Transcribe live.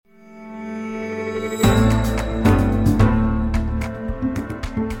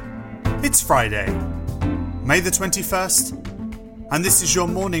Friday, May the 21st, and this is your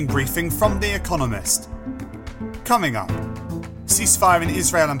morning briefing from The Economist. Coming up, ceasefire in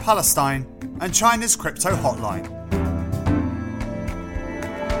Israel and Palestine, and China's crypto hotline.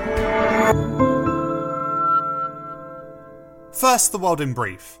 First, the world in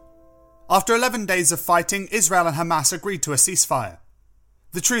brief. After 11 days of fighting, Israel and Hamas agreed to a ceasefire.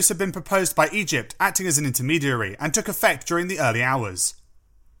 The truce had been proposed by Egypt, acting as an intermediary, and took effect during the early hours.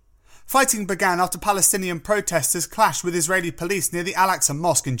 Fighting began after Palestinian protesters clashed with Israeli police near the Al-Aqsa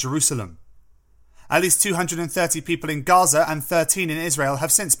Mosque in Jerusalem. At least 230 people in Gaza and 13 in Israel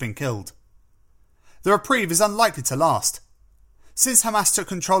have since been killed. The reprieve is unlikely to last. Since Hamas took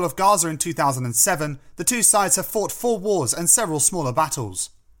control of Gaza in 2007, the two sides have fought 4 wars and several smaller battles.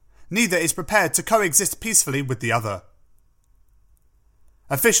 Neither is prepared to coexist peacefully with the other.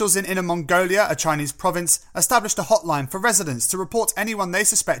 Officials in Inner Mongolia, a Chinese province, established a hotline for residents to report anyone they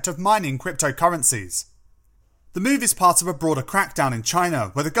suspect of mining cryptocurrencies. The move is part of a broader crackdown in China,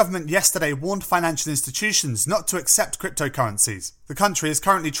 where the government yesterday warned financial institutions not to accept cryptocurrencies. The country is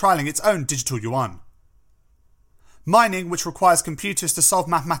currently trialling its own digital yuan. Mining, which requires computers to solve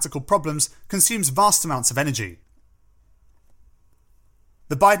mathematical problems, consumes vast amounts of energy.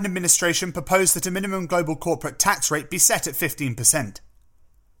 The Biden administration proposed that a minimum global corporate tax rate be set at 15%.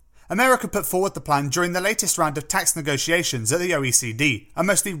 America put forward the plan during the latest round of tax negotiations at the OECD, a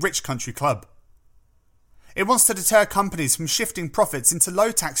mostly rich country club. It wants to deter companies from shifting profits into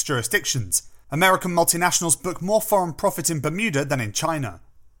low-tax jurisdictions. American multinationals book more foreign profit in Bermuda than in China.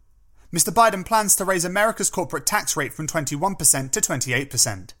 Mr. Biden plans to raise America's corporate tax rate from 21% to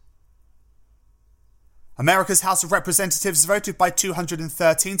 28%. America's House of Representatives voted by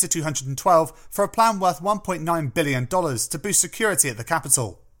 213 to 212 for a plan worth $1.9 billion to boost security at the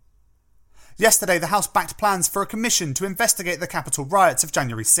Capitol. Yesterday, the House backed plans for a commission to investigate the Capitol riots of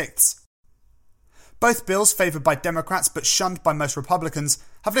January 6th. Both bills, favoured by Democrats but shunned by most Republicans,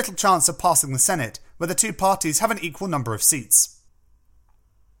 have little chance of passing the Senate, where the two parties have an equal number of seats.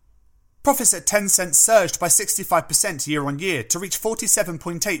 Profits at Tencent surged by 65% year-on-year to reach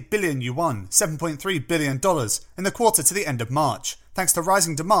 47.8 billion yuan, $7.3 billion, in the quarter to the end of March, thanks to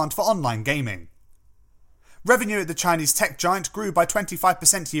rising demand for online gaming. Revenue at the Chinese tech giant grew by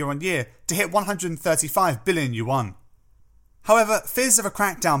 25% year-on-year to hit 135 billion yuan. However, fears of a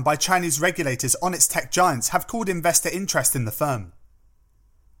crackdown by Chinese regulators on its tech giants have cooled investor interest in the firm.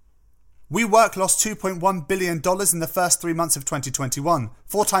 WeWork lost $2.1 billion in the first 3 months of 2021,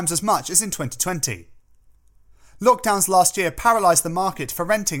 4 times as much as in 2020. Lockdowns last year paralysed the market for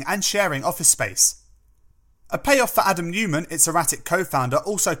renting and sharing office space. A payoff for Adam Neumann, its erratic co-founder,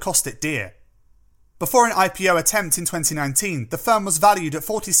 also cost it dear. Before an IPO attempt in 2019, the firm was valued at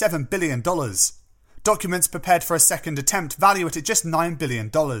 $47 billion. Documents prepared for a second attempt value it at just $9 billion.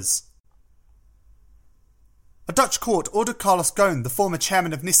 A Dutch court ordered Carlos Ghosn, the former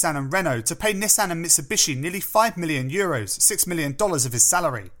chairman of Nissan and Renault, to pay Nissan and Mitsubishi nearly €5 million, $6 million of his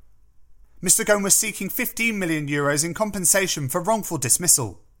salary. Mr. Ghosn was seeking €15 million in compensation for wrongful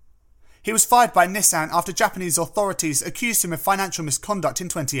dismissal. He was fired by Nissan after Japanese authorities accused him of financial misconduct in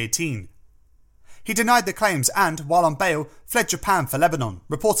 2018. He denied the claims and, while on bail, fled Japan for Lebanon,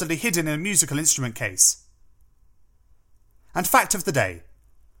 reportedly hidden in a musical instrument case. And fact of the day.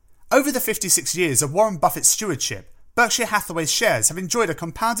 Over the 56 years of Warren Buffett's stewardship, Berkshire Hathaway's shares have enjoyed a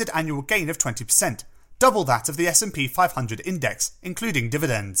compounded annual gain of 20%, double that of the S&P 500 index, including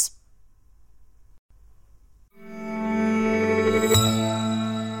dividends.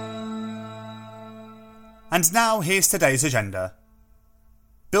 And now here's today's agenda.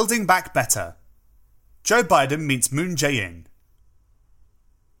 Building Back Better. Joe Biden meets Moon Jae-in.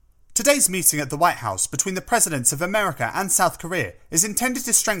 Today's meeting at the White House between the presidents of America and South Korea is intended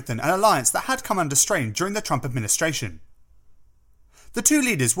to strengthen an alliance that had come under strain during the Trump administration. The two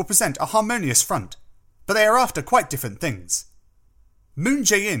leaders will present a harmonious front, but they are after quite different things. Moon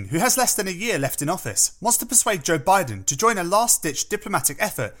Jae-in, who has less than a year left in office, wants to persuade Joe Biden to join a last-ditch diplomatic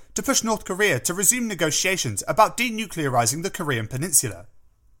effort to push North Korea to resume negotiations about denuclearizing the Korean peninsula.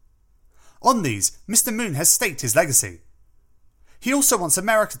 On these, Mr. Moon has staked his legacy. He also wants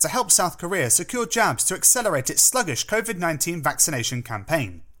America to help South Korea secure jabs to accelerate its sluggish COVID-19 vaccination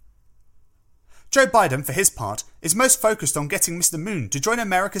campaign. Joe Biden, for his part, is most focused on getting Mr. Moon to join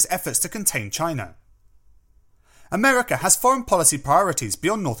America's efforts to contain China. America has foreign policy priorities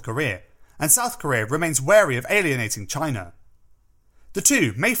beyond North Korea, and South Korea remains wary of alienating China. The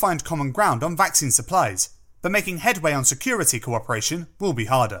two may find common ground on vaccine supplies, but making headway on security cooperation will be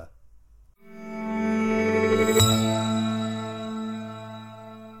harder.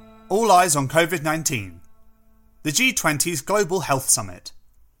 All eyes on COVID-19. The G20's Global Health Summit.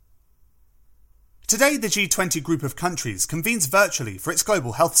 Today, the G20 group of countries convenes virtually for its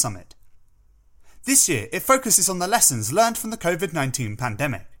Global Health Summit. This year, it focuses on the lessons learned from the COVID-19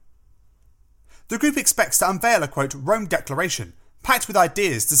 pandemic. The group expects to unveil a, quote, Rome Declaration, packed with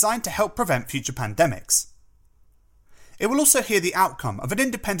ideas designed to help prevent future pandemics. It will also hear the outcome of an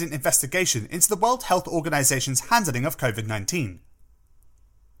independent investigation into the World Health Organization's handling of COVID-19.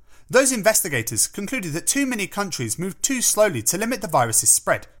 Those investigators concluded that too many countries moved too slowly to limit the virus's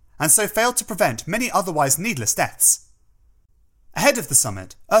spread, and so failed to prevent many otherwise needless deaths. Ahead of the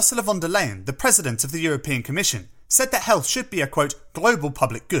summit, Ursula von der Leyen, the President of the European Commission, said that health should be a, quote, global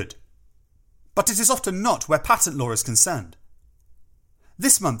public good. But it is often not where patent law is concerned.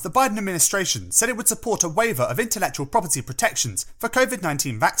 This month, the Biden administration said it would support a waiver of intellectual property protections for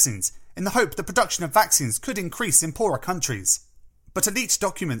COVID-19 vaccines in the hope that production of vaccines could increase in poorer countries. But a leaked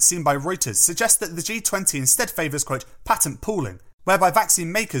document seen by Reuters suggests that the G20 instead favours, quote, patent pooling, whereby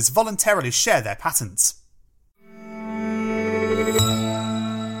vaccine makers voluntarily share their patents.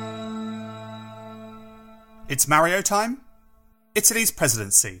 It's Mario time? Italy's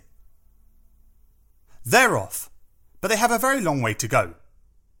presidency. They're off, but they have a very long way to go.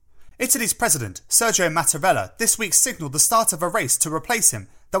 Italy's president, Sergio Mattarella, this week signalled the start of a race to replace him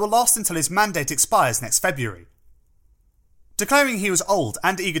that will last until his mandate expires next February. Declaring he was old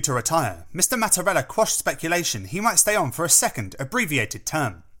and eager to retire, Mr. Mattarella quashed speculation he might stay on for a second, abbreviated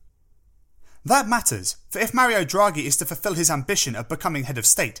term. That matters, for if Mario Draghi is to fulfil his ambition of becoming head of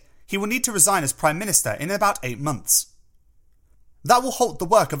state, he will need to resign as Prime Minister in about 8 months. That will halt the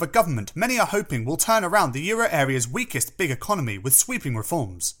work of a government many are hoping will turn around the euro area's weakest big economy with sweeping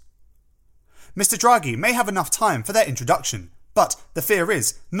reforms. Mr. Draghi may have enough time for their introduction, but the fear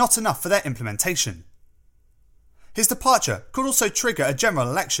is not enough for their implementation. His departure could also trigger a general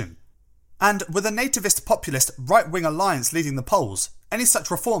election, and with a nativist populist right-wing alliance leading the polls, any such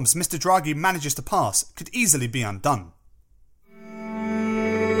reforms Mr. Draghi manages to pass could easily be undone.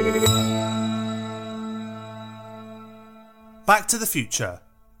 Back to the future.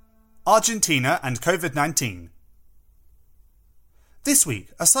 Argentina and COVID-19. This week,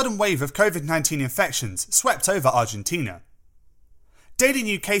 a sudden wave of COVID-19 infections swept over Argentina. Daily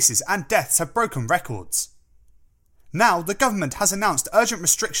new cases and deaths have broken records. Now, the government has announced urgent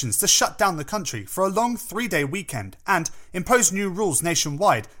restrictions to shut down the country for a long 3-day weekend and impose new rules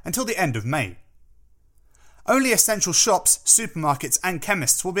nationwide until the end of May. Only essential shops, supermarkets and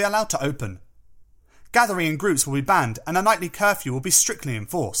chemists will be allowed to open. Gathering in groups will be banned and a nightly curfew will be strictly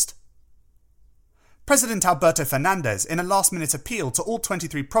enforced. President Alberto Fernandez, in a last-minute appeal to all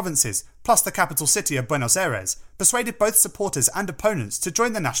 23 provinces, plus the capital city of Buenos Aires, persuaded both supporters and opponents to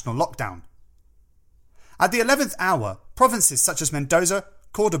join the national lockdown. At the 11th hour, provinces such as Mendoza,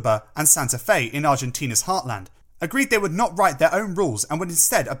 Cordoba and Santa Fe in Argentina's heartland agreed they would not write their own rules and would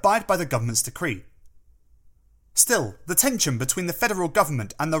instead abide by the government's decree. Still, the tension between the federal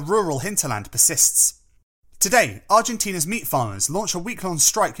government and the rural hinterland persists. Today, Argentina's meat farmers launch a week-long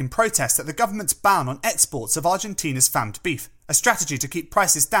strike in protest at the government's ban on exports of Argentina's farmed beef, a strategy to keep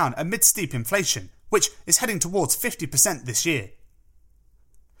prices down amid steep inflation, which is heading towards 50% this year.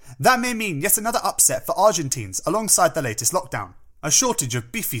 That may mean yet another upset for Argentines alongside the latest lockdown, a shortage of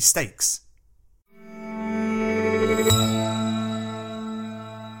beefy steaks.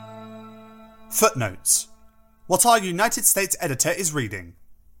 Footnotes. What our United States editor is reading.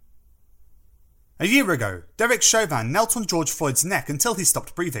 A year ago, Derek Chauvin knelt on George Floyd's neck until he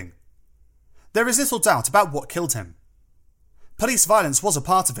stopped breathing. There is little doubt about what killed him. Police violence was a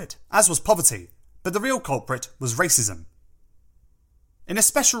part of it, as was poverty, but the real culprit was racism. In a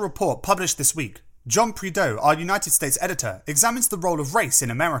special report published this week, John Prideaux, our United States editor, examines the role of race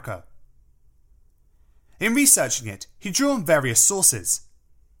in America. In researching it, he drew on various sources.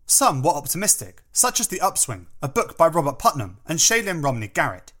 Some were optimistic, such as The Upswing, a book by Robert Putnam and Shailene Romney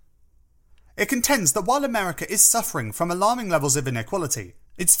Garrett. It contends that while America is suffering from alarming levels of inequality,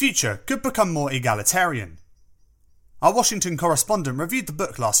 its future could become more egalitarian. Our Washington correspondent reviewed the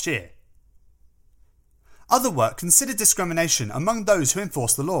book last year. Other work considered discrimination among those who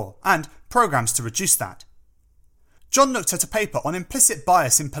enforce the law, and programs to reduce that. John looked at a paper on implicit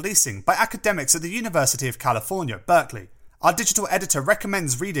bias in policing by academics at the University of California, Berkeley. Our digital editor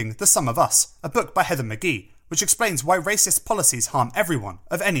recommends reading The Sum of Us, a book by Heather McGee, which explains why racist policies harm everyone,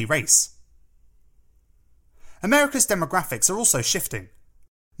 of any race. America's demographics are also shifting.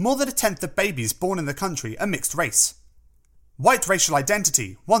 More than a tenth of babies born in the country are mixed race. White racial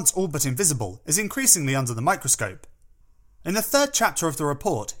identity, once all but invisible, is increasingly under the microscope. In the third chapter of the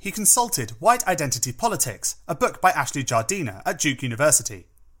report, he consulted White Identity Politics, a book by Ashley Jardina at Duke University.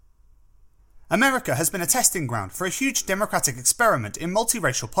 America has been a testing ground for a huge democratic experiment in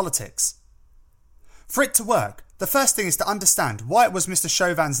multiracial politics. For it to work, the first thing is to understand why it was Mr.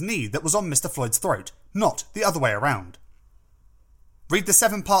 Chauvin's knee that was on Mr. Floyd's throat, not the other way around. Read the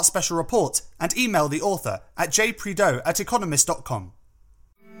 7-part special report and email the author at jprideaux@economist.com.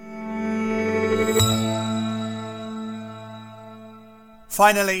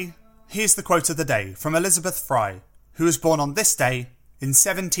 Finally, here's the quote of the day from Elizabeth Fry, who was born on this day in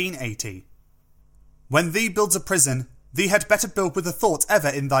 1780. "When thee builds a prison, thee had better build with the thought ever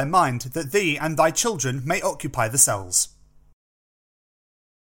in thy mind that thee and thy children may occupy the cells."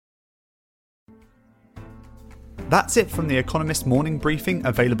 That's it from the Economist morning briefing,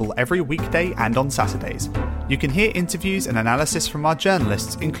 available every weekday and on Saturdays. You can hear interviews and analysis from our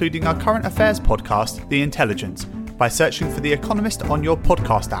journalists, including our current affairs podcast, The Intelligence, by searching for The Economist on your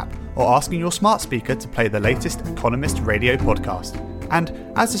podcast app or asking your smart speaker to play the latest Economist radio podcast. And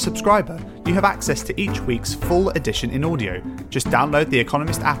as a subscriber, you have access to each week's full edition in audio. Just download the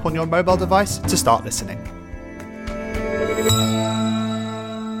Economist app on your mobile device to start listening.